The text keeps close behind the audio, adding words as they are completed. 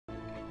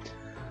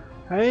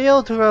Hey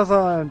yo together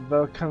and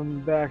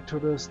welcome back to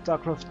the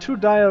StarCraft 2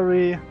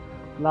 diary.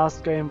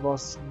 Last game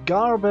was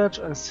garbage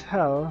as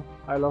hell.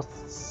 I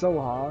lost so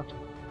hard.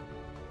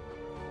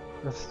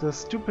 With the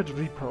stupid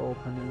Reaper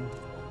opening.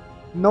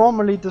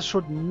 Normally this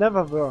should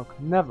never work,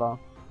 never.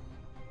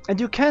 And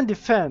you can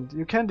defend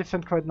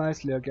quite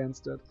nicely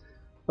against it.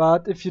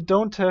 But if you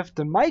don't have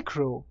the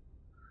micro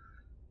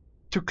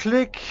to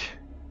click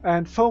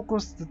and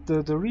focus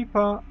the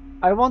Reaper,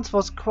 I once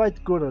was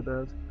quite good at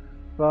it.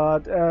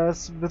 But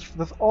as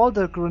with all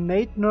the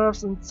grenade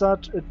nerfs and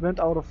such, it went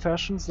out of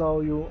fashion, so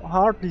you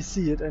hardly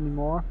see it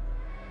anymore.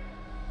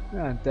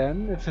 And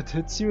then, if it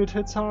hits you, it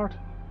hits hard.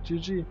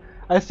 GG.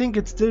 I think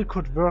it still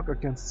could work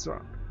against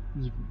Zerg,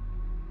 even.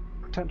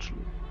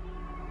 Potentially.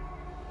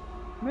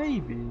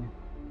 Maybe.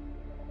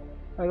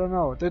 I don't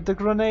know. The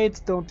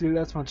grenades don't deal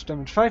as much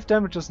damage. 5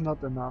 damage is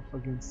not enough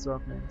against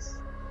Zerglings.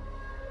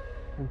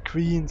 And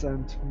Queens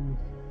and...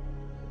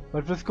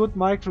 But with good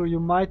micro you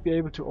might be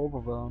able to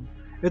overwhelm.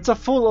 It's a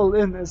full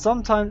all-in.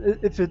 Sometimes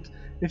if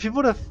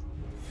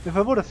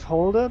I would have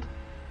holded,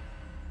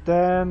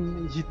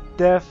 then he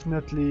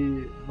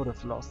definitely would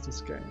have lost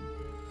this game.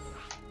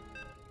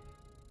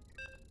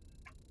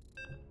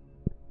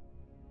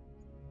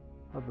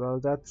 But well,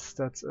 that's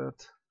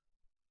it.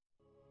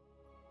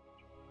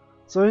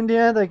 So in the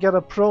end I get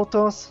a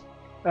Protoss,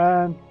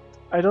 and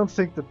I don't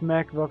think that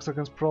Mech works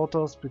against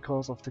Protoss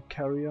because of the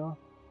carrier.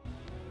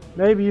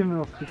 Maybe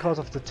even because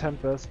of the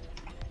Tempest.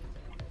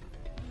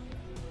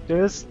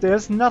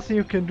 There's nothing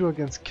you can do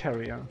against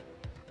carrier.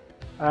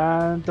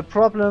 And the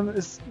problem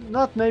is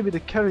not maybe the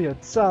carrier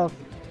itself,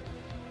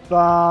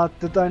 but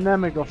the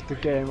dynamic of the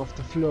game, of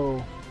the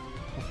flow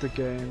of the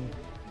game.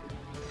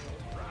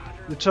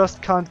 You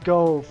just can't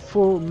go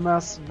full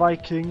mass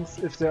Vikings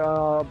if there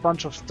are a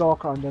bunch of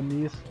Stalker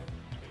underneath.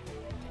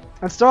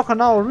 And Stalker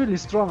now are really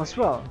strong as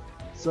well.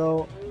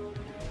 So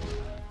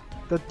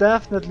that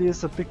definitely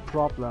is a big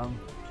problem.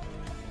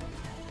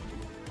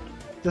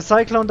 The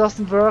Cyclone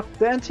doesn't work.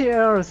 The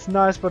anti-air is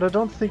nice, but I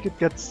don't think it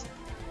gets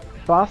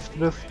buffed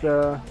with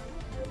the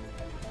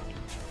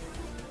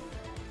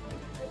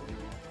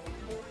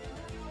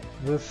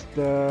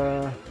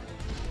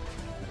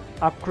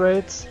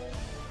upgrades.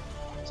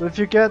 So if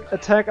you get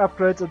attack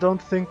upgrades, I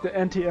don't think the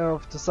anti-air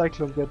of the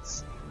Cyclone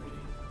gets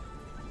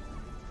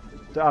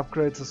the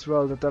upgrades as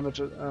well, the damage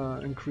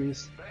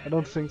increase. I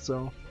don't think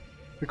so,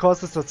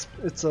 because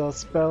it's a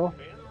spell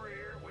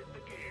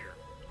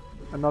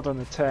and not an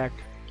attack.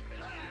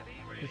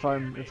 If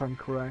I'm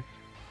correct.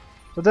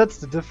 So that's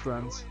the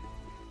difference.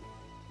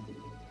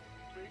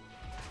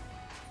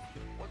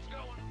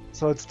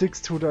 So it sticks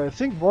to the, I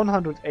think,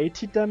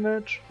 180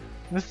 damage.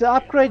 With the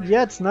upgrade,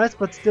 yeah, it's nice,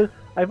 but still,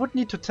 I would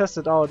need to test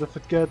it out if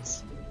it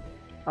gets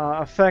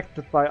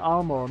affected by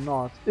armor or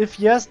not. If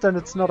yes, then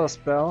it's not a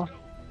spell.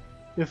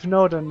 If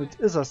no, then it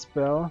is a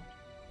spell.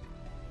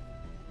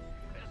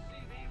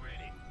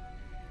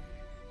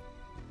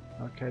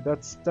 Okay,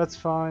 that's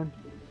fine.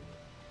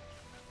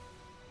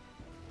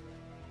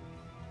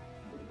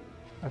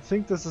 I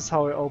think this is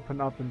how I open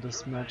up in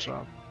this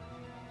matchup.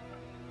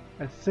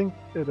 I think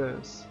it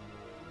is.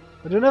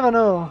 But you never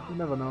know, you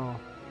never know.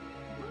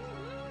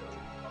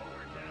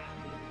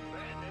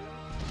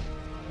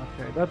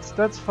 Okay,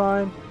 that's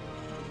fine.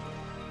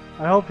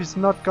 I hope he's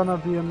not gonna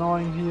be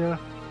annoying here.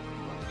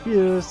 He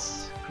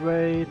is.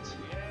 Great.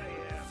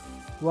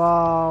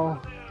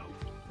 Wow.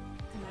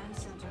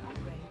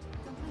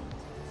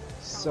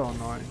 So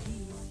annoying.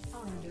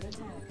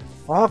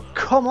 Oh,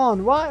 come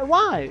on!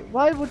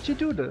 Why would you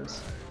do this?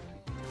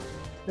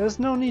 There's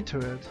no need to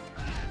it.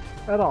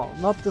 At all.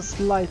 Not the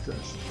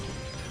slightest.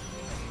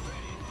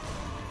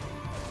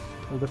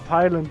 Well, the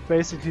pylon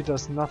basically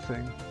does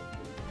nothing.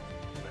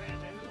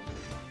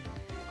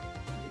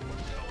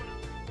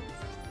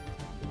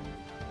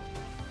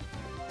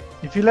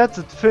 If he lets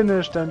it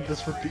finish, then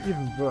this would be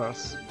even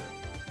worse.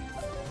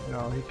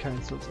 No, he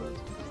cancels it.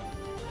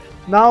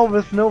 Now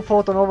with no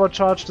photon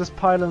overcharge, this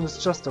pylon is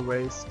just a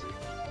waste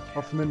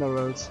of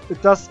minerals.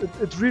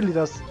 It really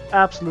does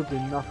absolutely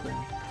nothing.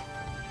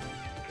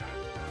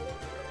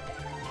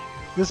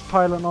 This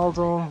pylon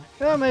also,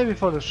 yeah, maybe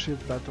for the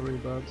shield battery,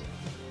 but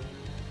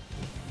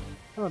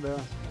oh there.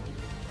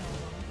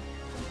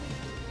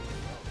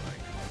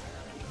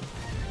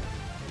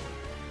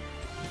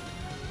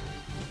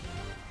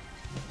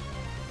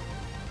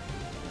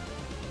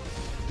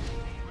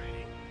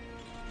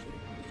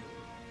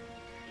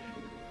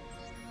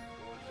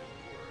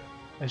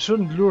 I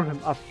shouldn't lure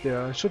him up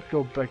there, I should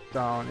go back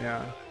down,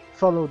 yeah.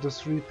 Follow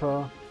this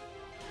Reaper.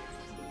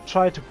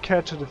 Try to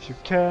catch it if you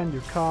can,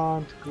 you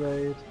can't,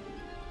 great.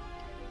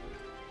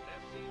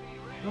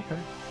 Okay.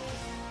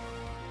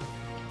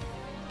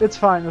 It's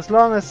fine, as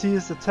long as he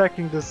is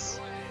attacking this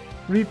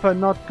Reaper,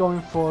 not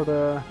going for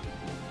the...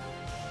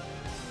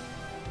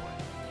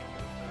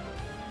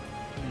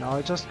 Now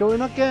I just go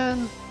in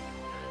again.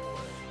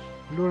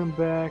 Lure him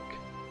back.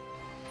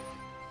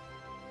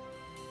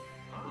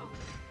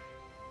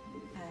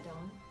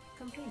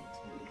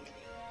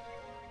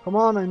 Come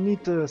on, I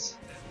need this.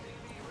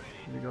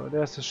 There we go,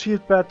 there's a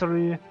shield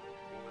battery.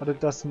 but it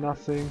does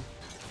nothing.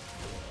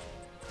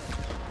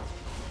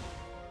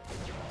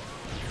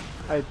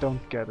 I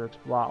don't get it.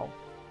 Wow.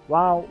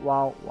 Wow,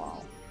 wow,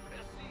 wow.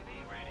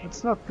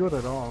 It's not good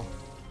at all.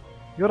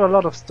 You got a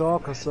lot of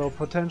stalkers, so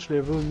potentially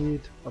I will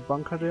need a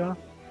bunker there.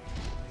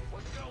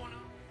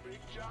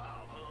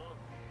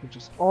 Which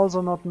is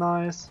also not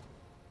nice.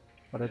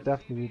 But I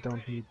definitely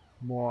don't need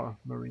more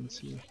marines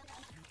here.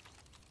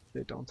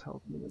 They don't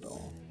help me at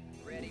all.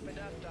 Ready for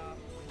dust off.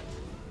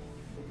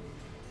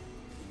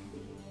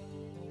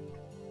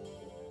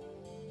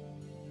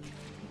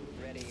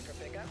 Ready for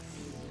pickup.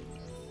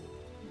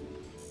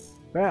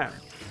 Bam!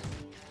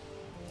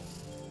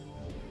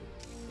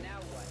 Now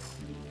what?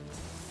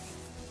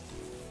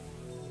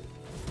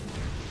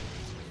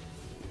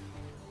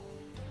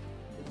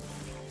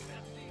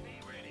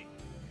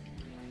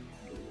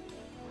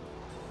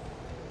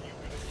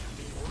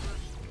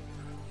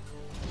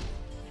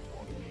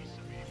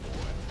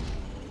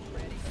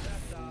 Ready for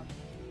dust off.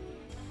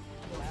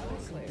 Loud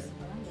and clear.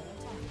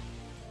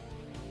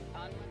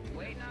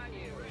 Waiting on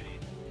you.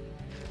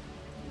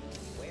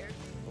 Where's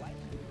light?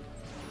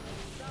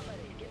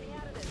 Somebody, get me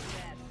out of this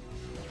mess.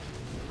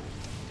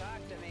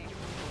 Talk to me.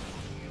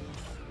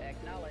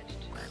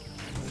 Acknowledged.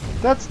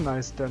 That's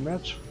nice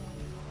damage.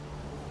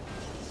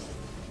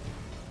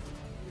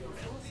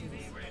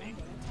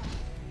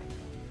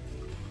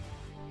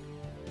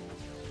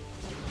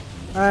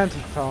 And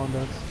he found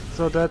it.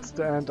 So that's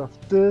the end of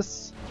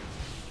this.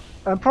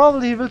 And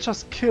probably he will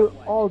just kill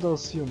all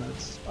those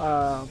units,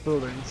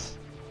 buildings.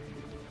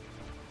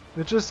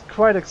 Which is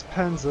quite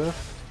expensive,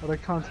 but I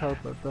can't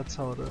help it, that's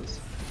how it is.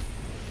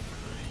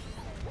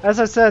 As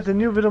I said, the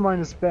new Widowmine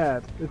is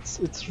bad.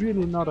 It's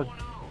really not a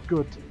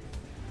good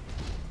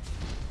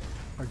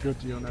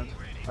unit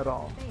at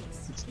all.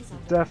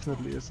 It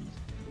definitely isn't.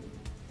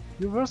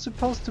 You were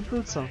supposed to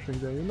build something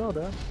there, you know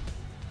that?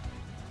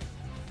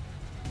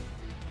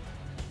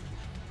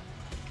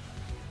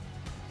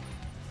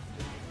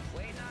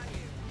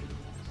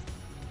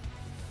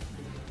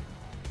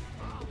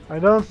 I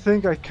don't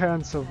think I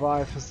can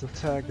survive his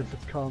attack if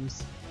it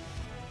comes.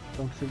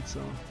 Don't think so.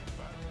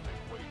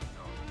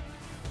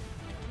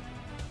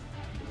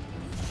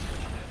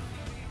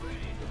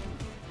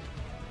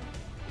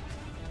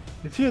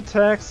 If he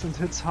attacks and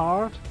hits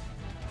hard,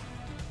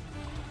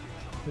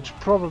 which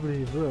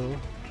probably he will.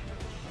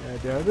 Yeah,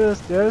 there it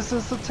is. There's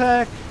his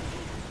attack.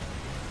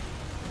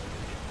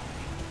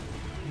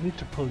 I need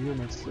to pull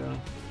units there.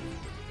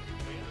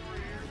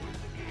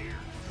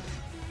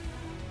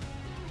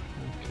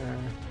 Okay.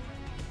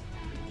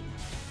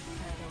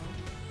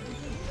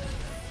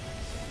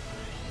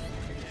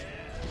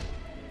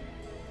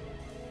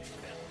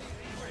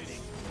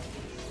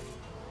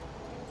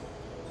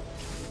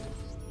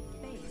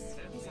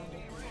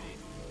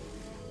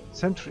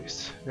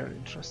 Sentries, very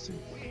interesting.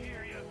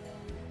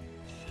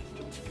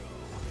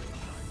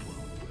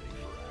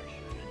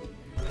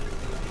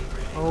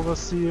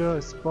 Overseer, I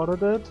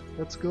spotted it,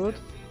 that's good.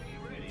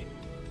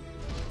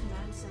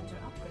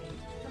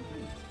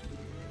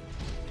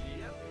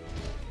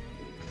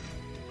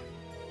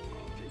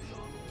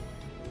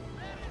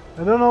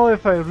 I don't know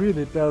if I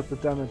really dealt the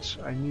damage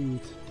I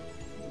need.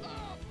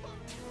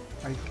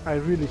 I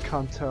really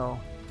can't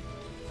tell.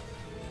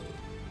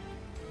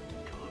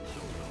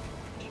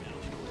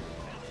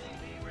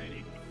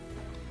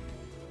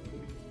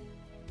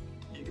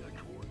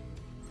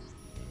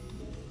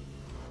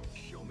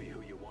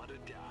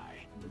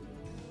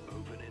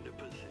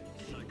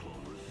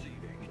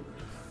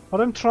 But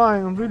I'm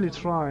trying, I'm really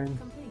trying.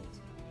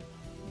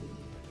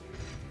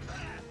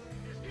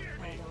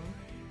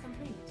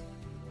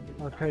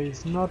 Okay,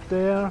 he's not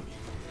there.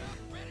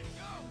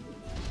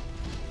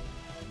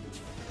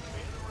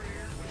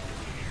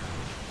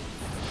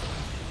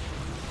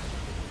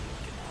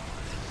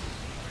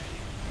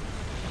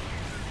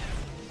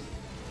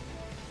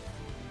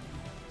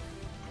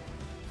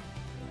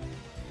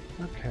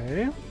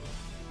 Okay,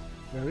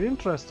 very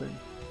interesting.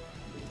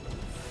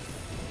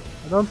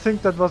 I don't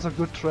think that was a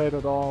good trade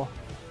at all.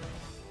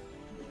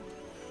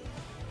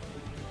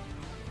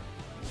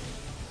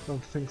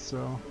 Don't think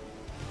so.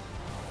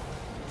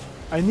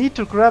 I need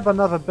to grab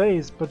another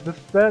base, but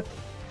with that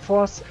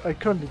force I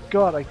currently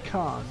got, I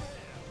can't.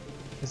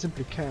 I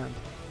simply can't.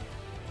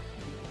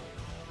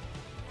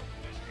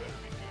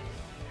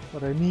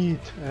 But I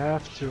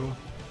have to.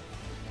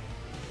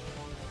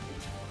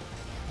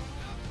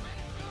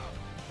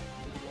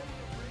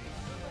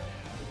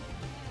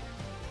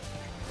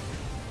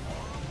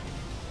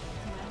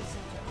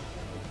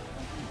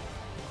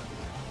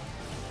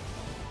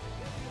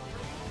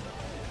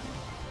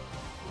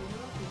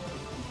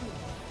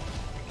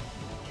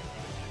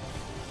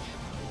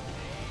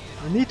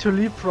 I need to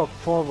leapfrog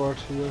forward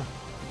here.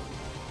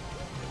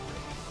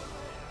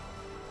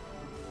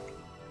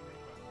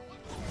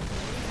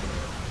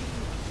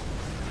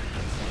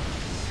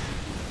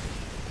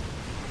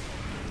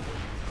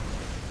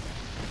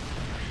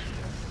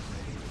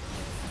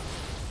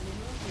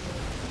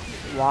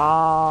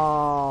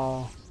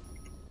 Wow.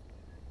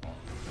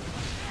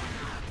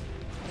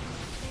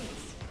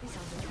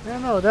 Yeah,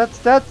 no, that's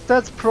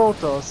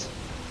Protoss.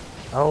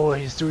 Oh,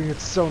 he's doing it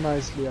so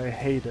nicely. I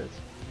hate it.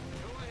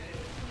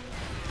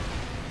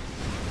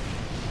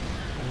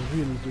 I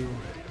really do.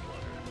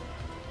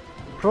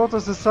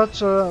 Protoss is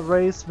such a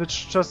race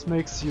which just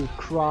makes you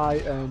cry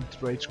and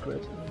rage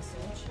quit.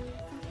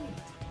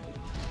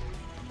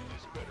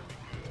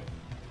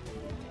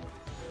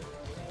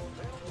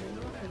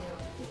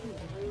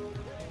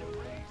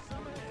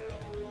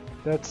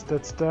 That's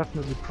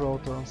definitely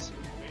Protoss.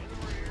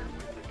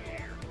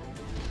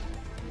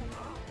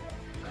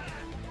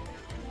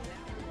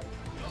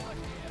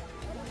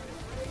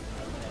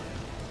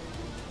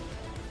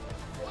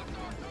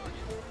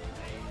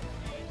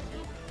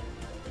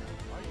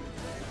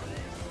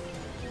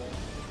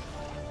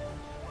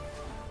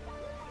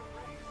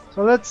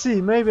 So let's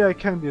see, maybe I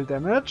can deal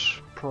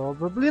damage.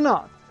 Probably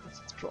not.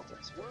 It's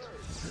Protoss.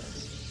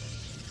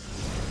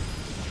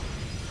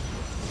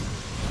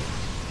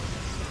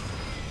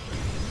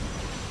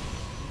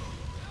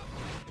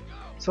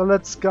 So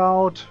let's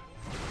scout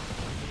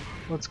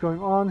what's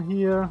going on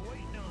here.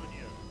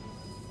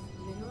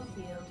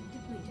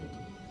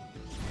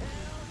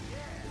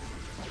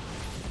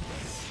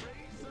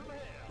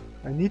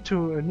 I need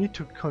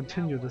to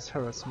continue this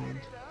harassment.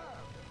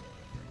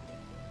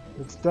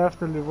 It's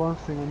definitely one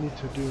thing I need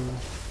to do.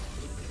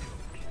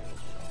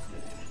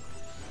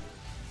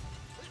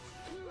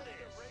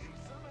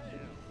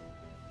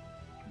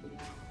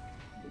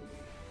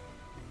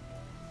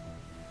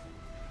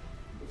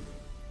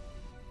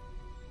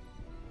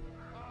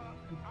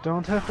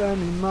 Don't have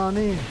any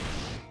money.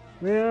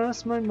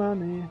 Where's my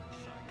money?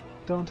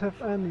 Don't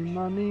have any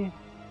money.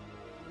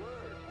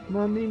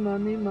 Money,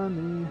 money,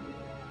 money.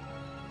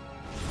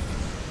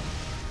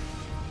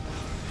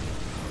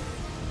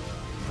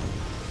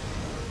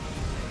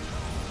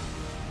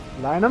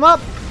 Line them up!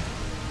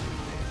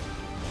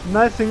 The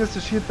nice thing is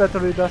the shield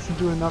battery doesn't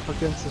do enough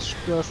against the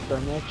burst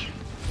damage.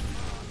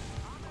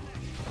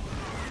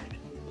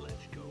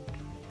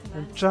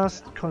 And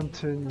just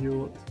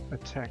continue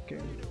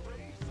attacking.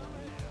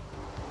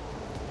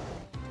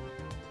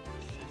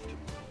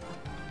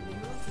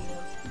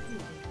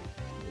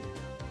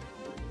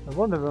 I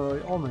wonder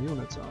where all my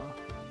units are.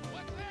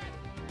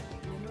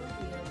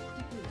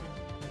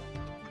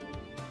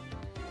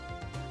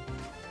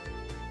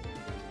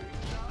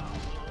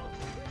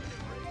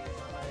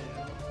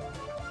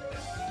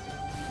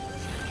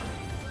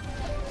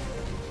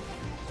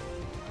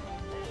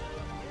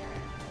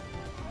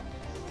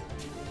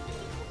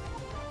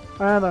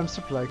 And I'm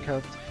supply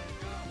capped.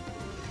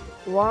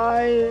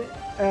 Why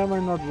am I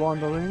not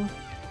wandering?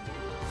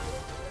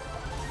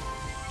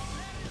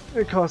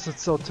 Because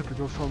it's so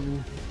typical for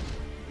me.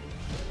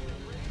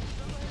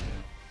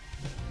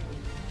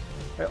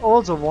 I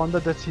also wonder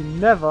that he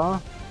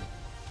never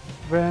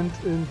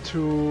went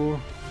into...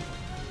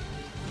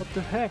 What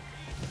the heck?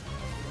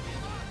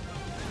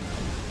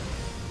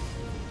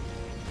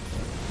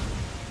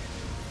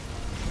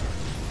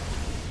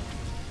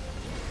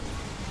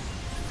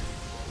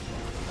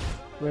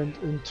 Went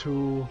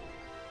into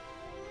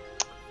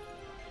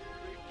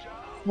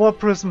more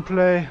prison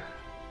play.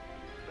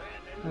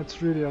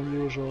 That's really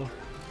unusual.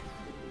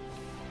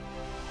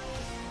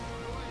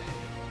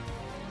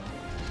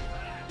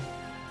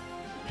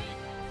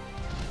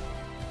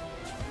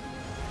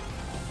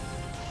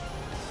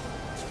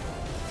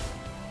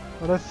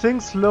 But I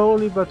think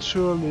slowly but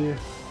surely.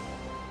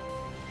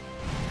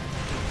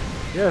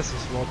 Yes,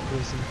 it's war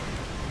prison.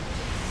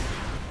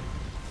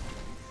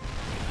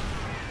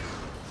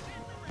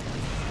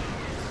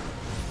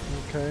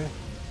 Okay.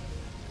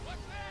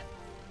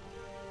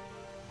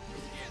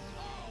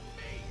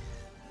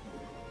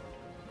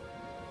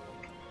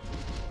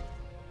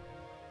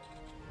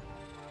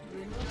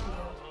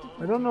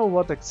 I don't know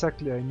what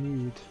exactly I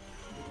need.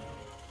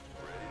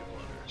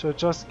 Should I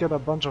just get a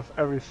bunch of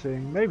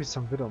everything? Maybe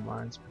some widow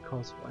mines,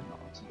 because why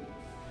not?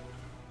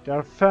 They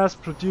are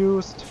fast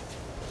produced.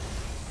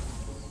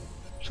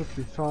 Should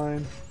be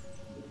fine.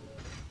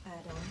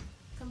 Add-on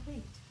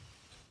complete.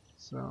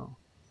 So.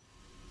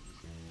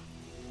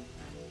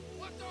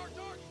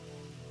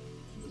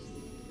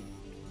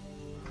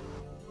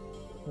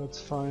 That's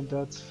fine,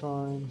 that's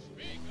fine.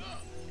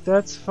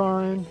 That's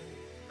fine.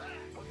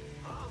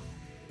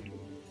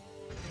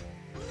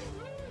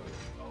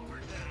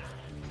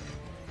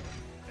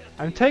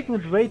 I'm taking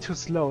it way too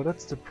slow,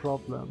 that's the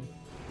problem.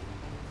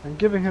 I'm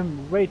giving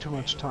him way too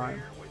much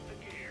time.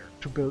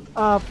 To build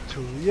up, to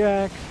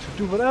react, to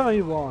do whatever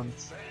he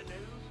wants.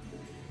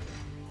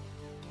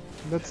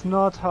 That's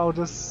not how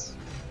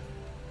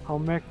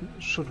mech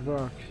should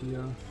work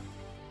here.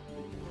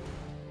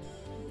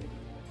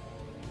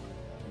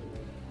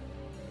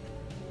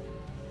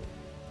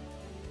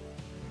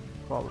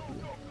 Probably.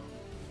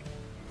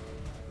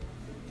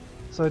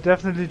 So I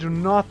definitely do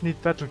not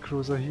need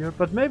battlecruiser here,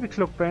 but maybe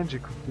Cloak Banshee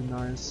could be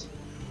nice.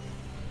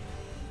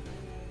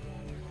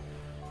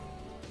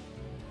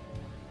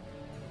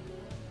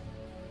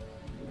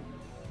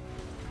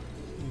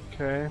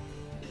 Okay.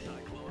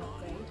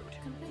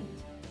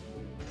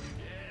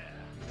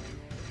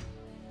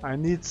 I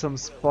need some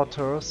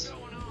spotters.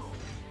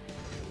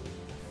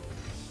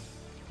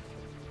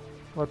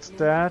 What's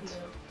that?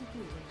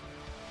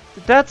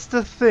 That's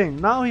the thing.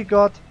 Now he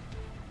got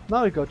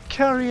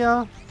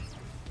carrier.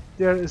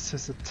 There is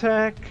his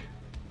attack.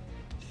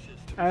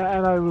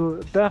 And I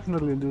will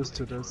definitely lose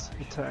to this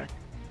attack.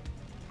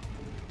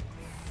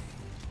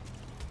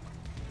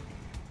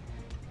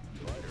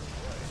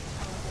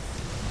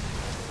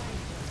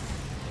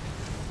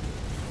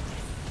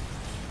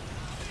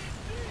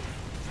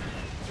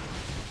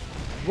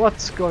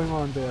 What's going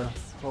on there?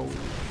 Oh.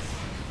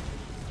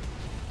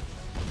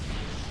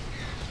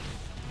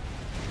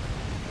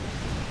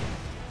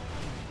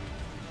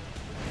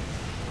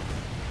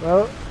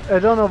 Well, I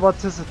don't know what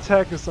this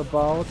attack is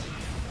about,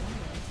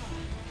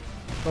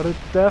 but it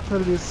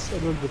definitely is a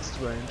little bit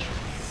strange.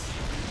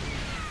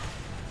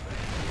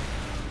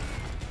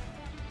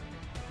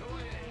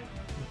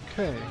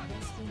 Okay.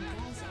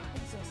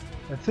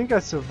 I think I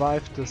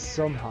survived this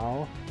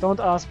somehow.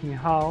 Don't ask me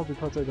how,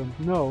 because I don't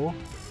know.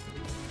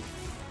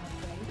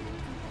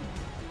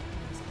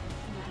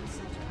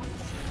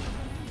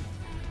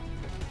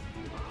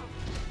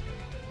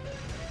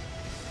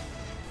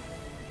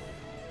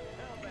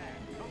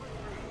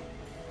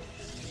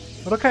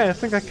 But okay, I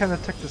think I can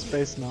attack this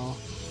base now.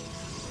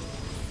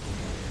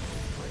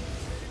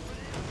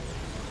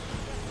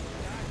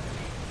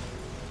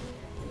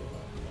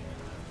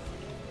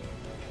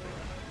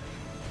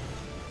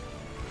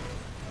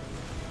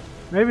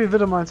 Maybe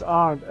Widomines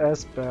aren't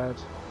as bad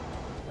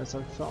as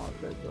I thought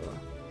they were.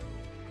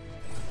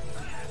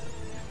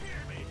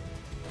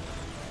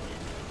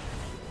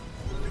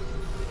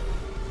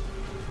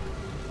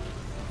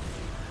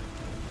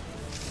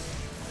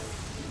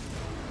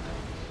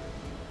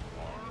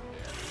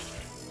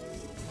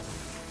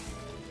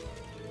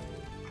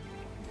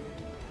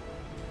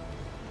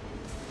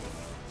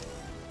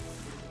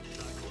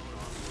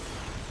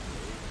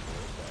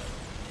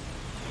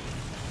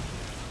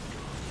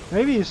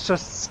 Maybe he's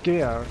just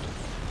scared.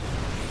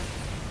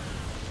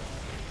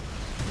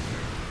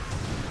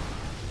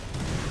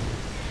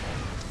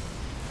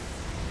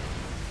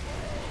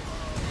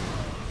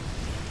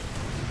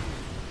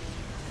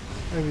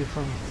 Maybe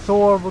from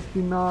Thor would be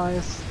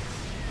nice.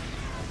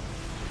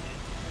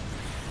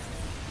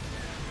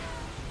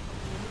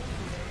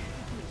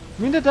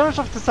 I mean, the damage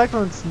of the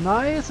Cyclone is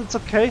nice, it's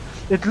okay.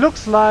 It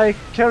looks like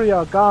carrier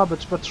are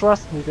garbage, but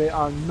trust me, they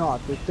are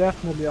not. They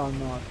definitely are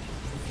not.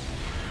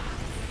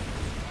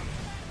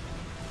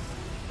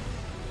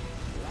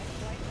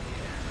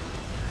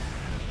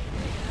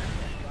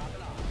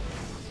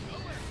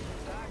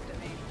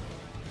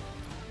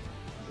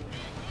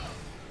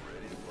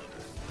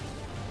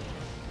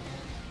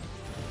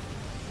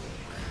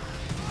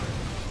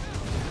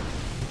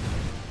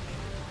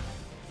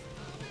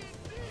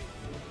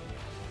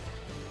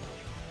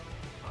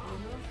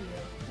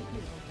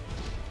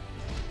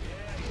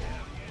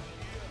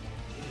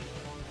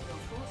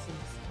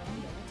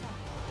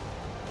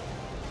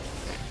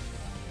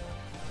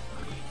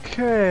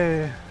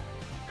 Okay,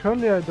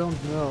 currently I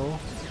don't know.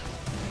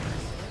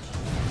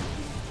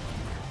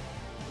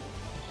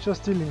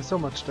 Just dealing so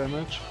much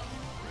damage.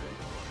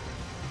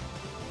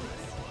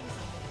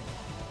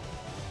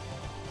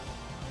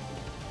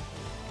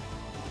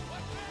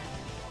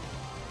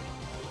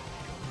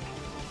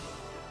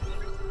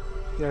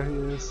 There he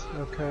is,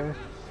 okay.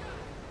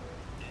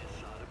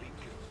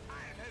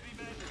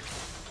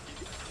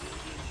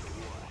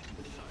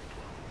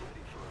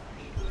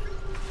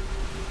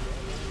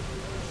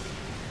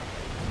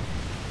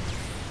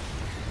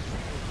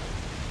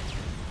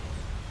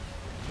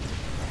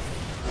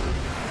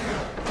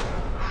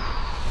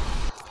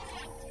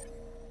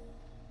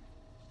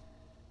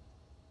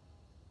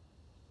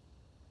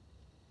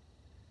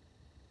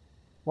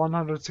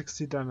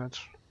 $160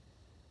 damage.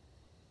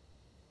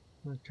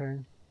 Okay.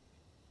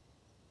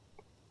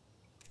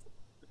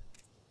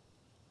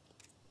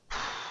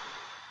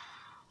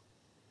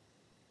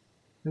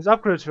 His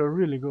upgrades were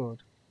really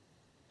good.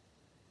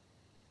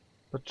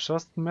 But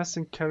just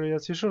messing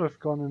carriers, he should have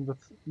gone in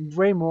with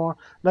way more.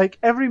 Like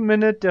every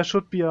minute there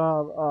should be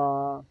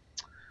a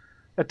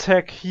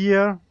attack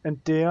here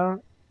and there,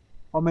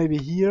 or maybe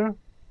here.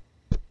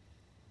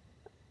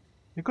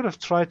 He could have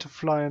tried to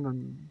fly in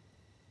and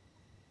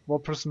War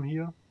Prism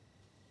here.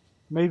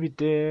 Maybe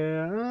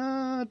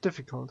there.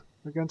 Difficult.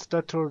 Against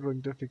that turret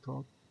ring,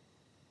 difficult.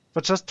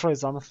 But just try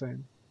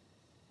something.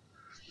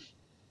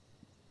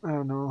 I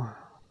don't know.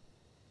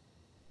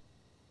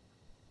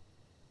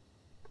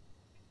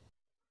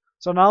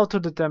 So now to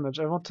the damage.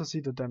 I want to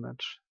see the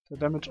damage. The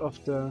damage of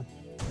the...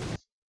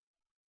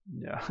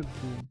 Yeah.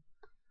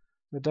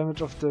 The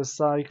damage of the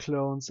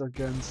Cyclones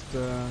against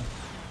the...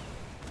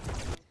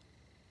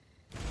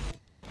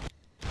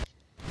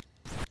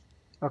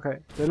 Okay,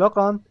 they lock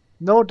on.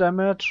 No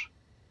damage.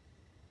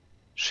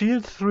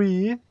 Shield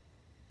 3.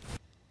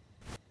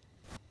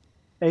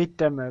 8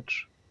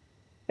 damage.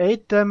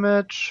 8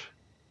 damage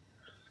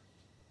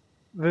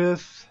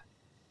with...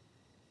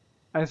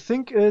 I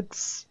think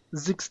it's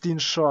 16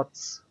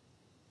 shots.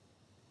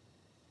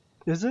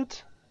 Is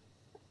it?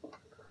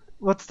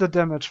 What's the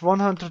damage?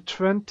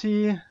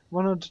 120,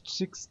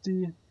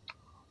 160.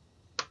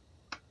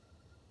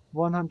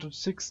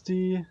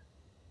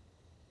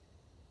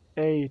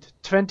 168,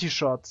 20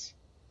 shots.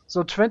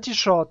 So 20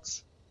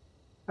 shots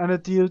and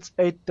it deals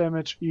 8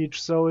 damage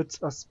each, so it's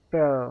a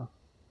spell.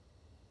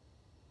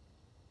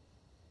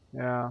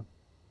 Yeah.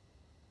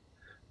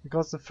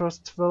 Because the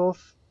first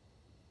 12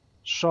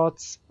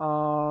 shots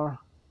are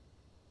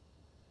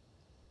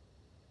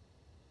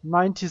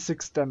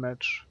 96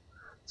 damage.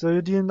 So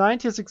you deal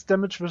 96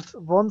 damage with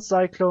one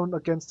cyclone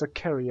against a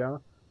carrier.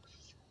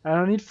 And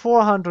I need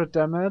 400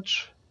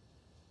 damage,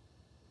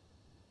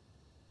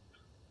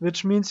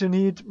 which means you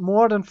need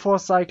more than 4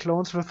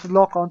 cyclones with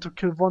lock on to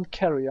kill one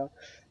carrier.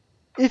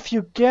 If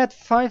you get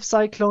 5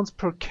 cyclones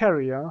per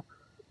carrier,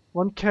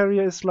 one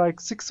carrier is like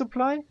 6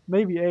 supply,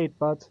 maybe 8,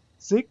 but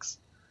 6.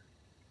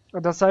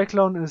 And the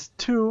cyclone is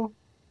 2,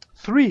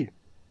 3.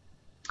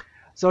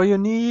 So you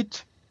need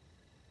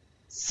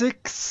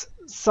 6,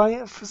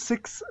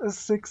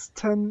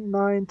 10,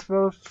 9,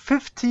 12,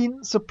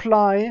 15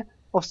 supply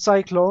of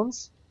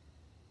cyclones,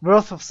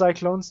 worth of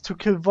cyclones, to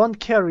kill one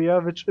carrier,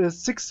 which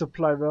is 6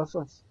 supply worth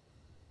of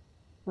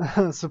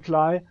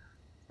supply.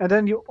 And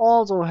then you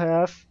also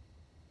have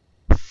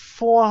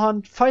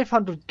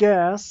 500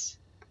 gas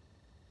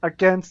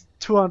against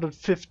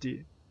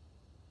 250.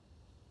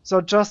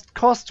 So just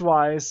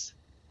cost-wise,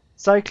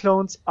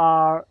 cyclones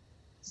are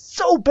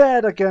so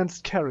bad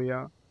against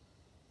carrier.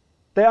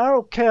 They are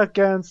okay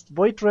against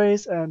Void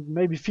Rays and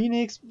maybe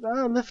Phoenix.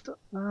 Lift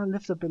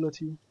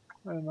ability.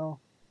 I don't know.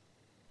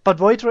 But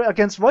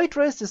against Void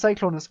Rays, the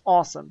Cyclone is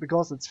awesome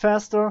because it's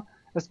faster,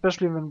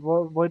 especially when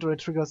Void Ray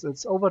triggers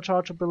its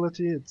overcharge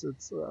ability,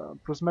 its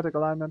prismatic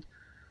alignment.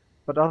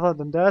 But other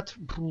than that,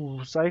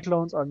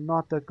 Cyclones are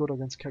not that good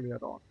against carrier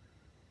at all.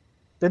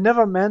 They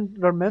never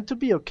were meant to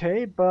be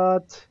okay,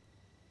 but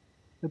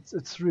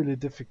it's really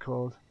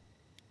difficult.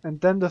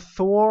 And then the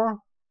Thor.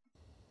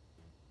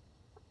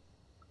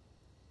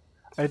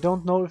 I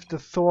don't know if the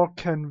Thor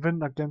can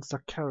win against a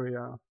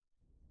carrier.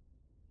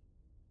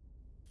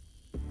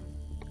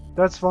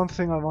 That's one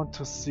thing I want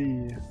to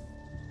see.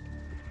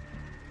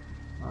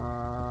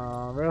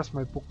 Where's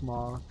my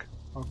bookmark?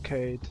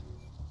 Arcade.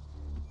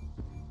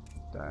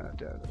 There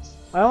it is.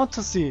 I want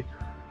to see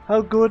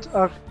how good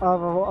a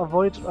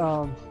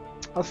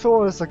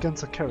Thor is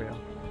against a carrier.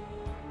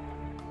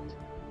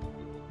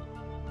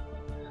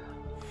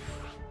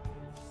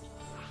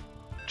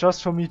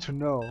 Just for me to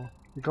know.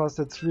 Because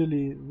that's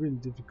really, really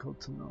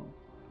difficult to know.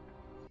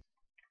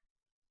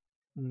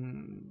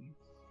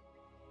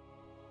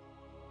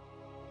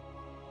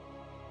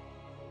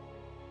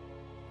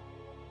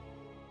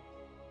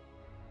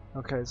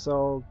 Okay,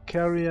 so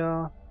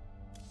carrier,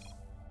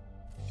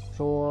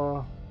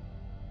 Thor.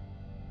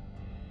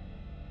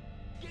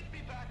 Get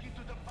me back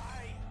into the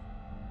fight.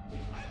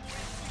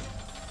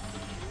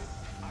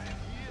 I am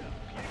here.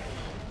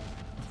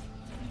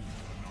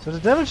 So the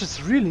damage is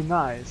really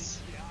nice.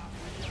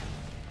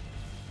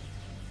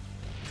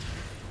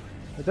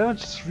 The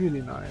damage is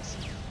really nice.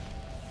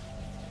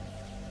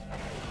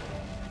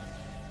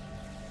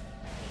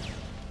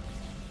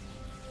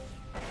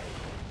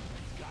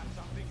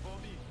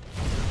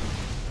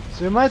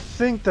 So you might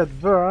think that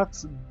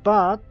works,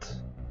 but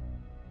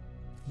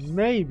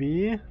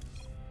maybe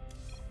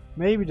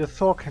the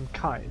Thor can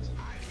kite.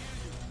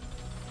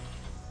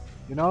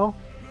 You know?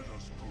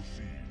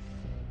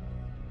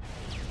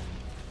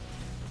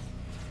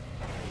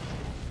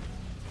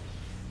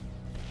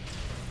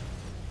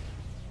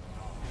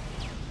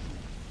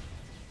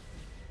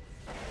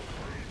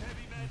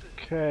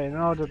 Okay,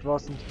 no, that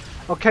wasn't.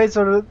 Okay,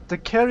 so the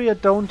carrier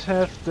don't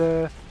have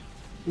the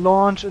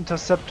launch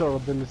interceptor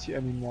ability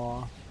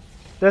anymore.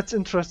 That's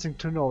interesting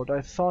to note. I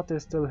thought they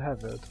still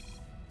have it.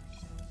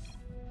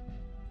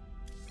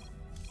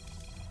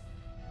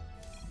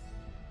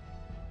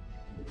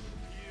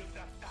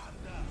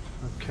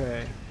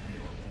 Okay.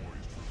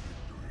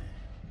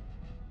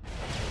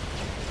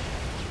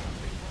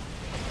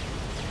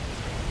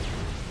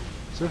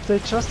 So if they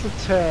just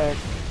attack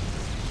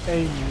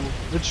Aiur,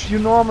 which you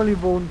normally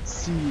won't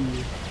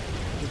see,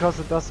 because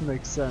it doesn't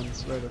make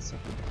sense. Wait a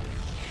second.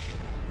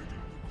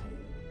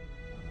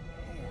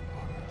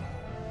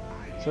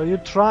 So you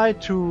try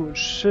to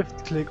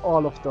shift click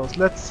all of those.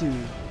 Let's see.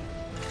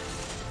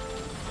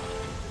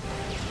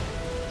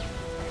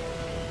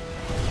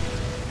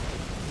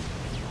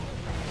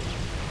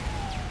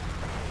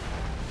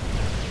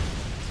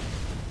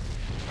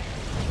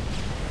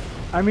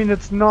 I mean,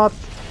 it's not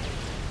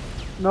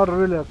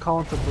really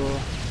accountable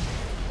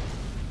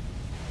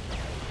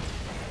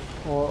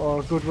or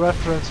a good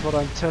reference what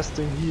I'm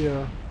testing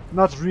here.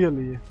 Not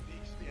really.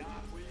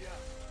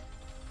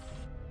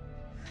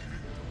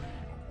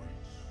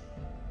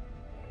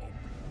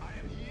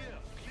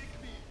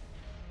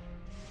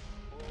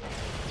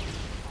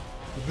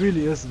 It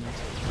really isn't.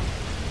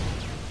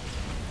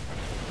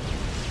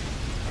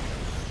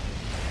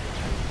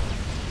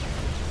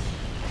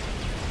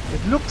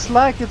 It looks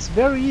like it's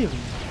very even.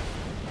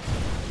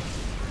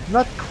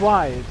 Not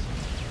quite.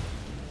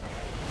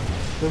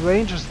 The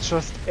range is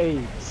just 8,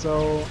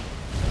 so...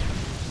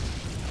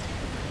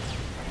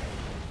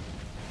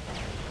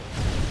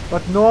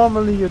 But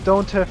normally you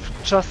don't have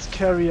just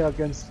carrier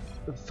against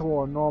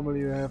Thor, normally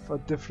you have a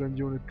different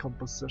unit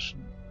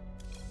composition.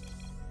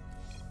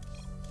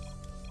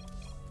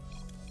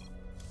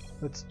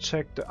 Let's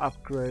check the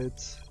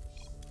upgrades.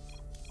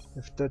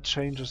 If that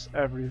changes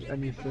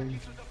anything.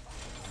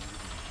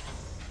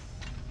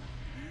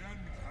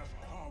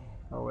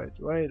 Oh wait.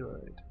 I am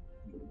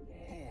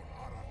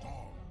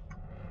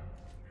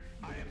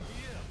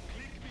here.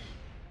 Click me.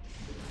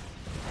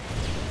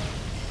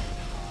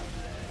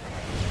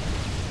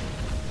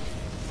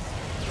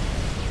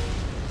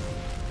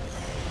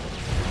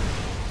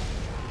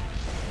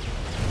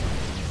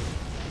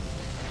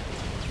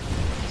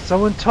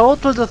 So in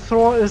total the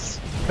Thor is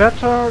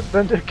better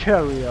than the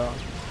carrier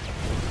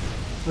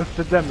with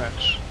the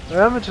damage. The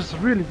damage is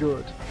really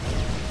good.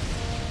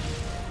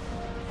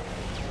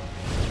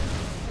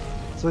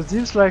 So it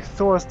seems like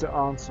Thor is the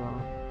answer.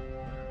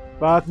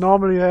 But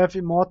normally you have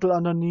Immortal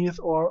underneath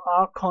or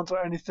Archons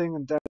or anything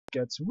and then it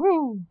gets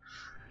woo!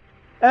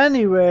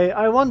 Anyway,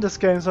 I won this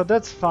game, so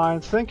that's fine.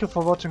 Thank you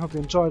for watching, hope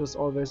you enjoyed. As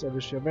always, I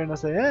wish you a very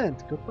nice day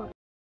and goodbye.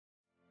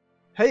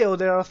 Heyo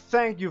there,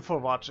 thank you for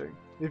watching.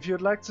 If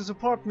you'd like to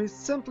support me,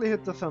 simply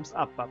hit the thumbs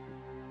up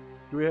button.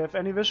 Do you have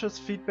any wishes,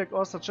 feedback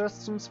or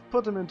suggestions?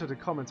 Put them into the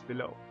comments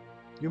below.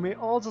 You may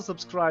also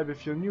subscribe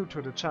if you're new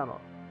to the channel.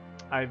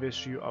 I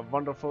wish you a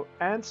wonderful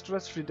and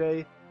stress-free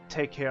day.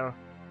 Take care.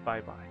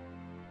 Bye bye.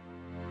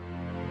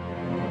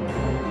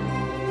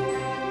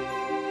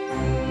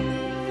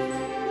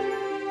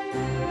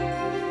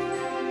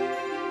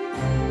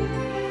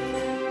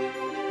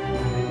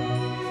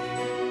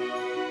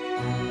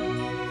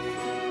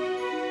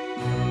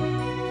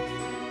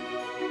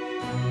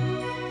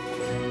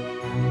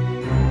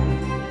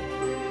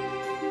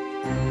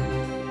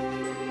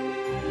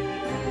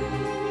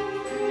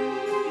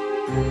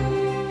 Thank you.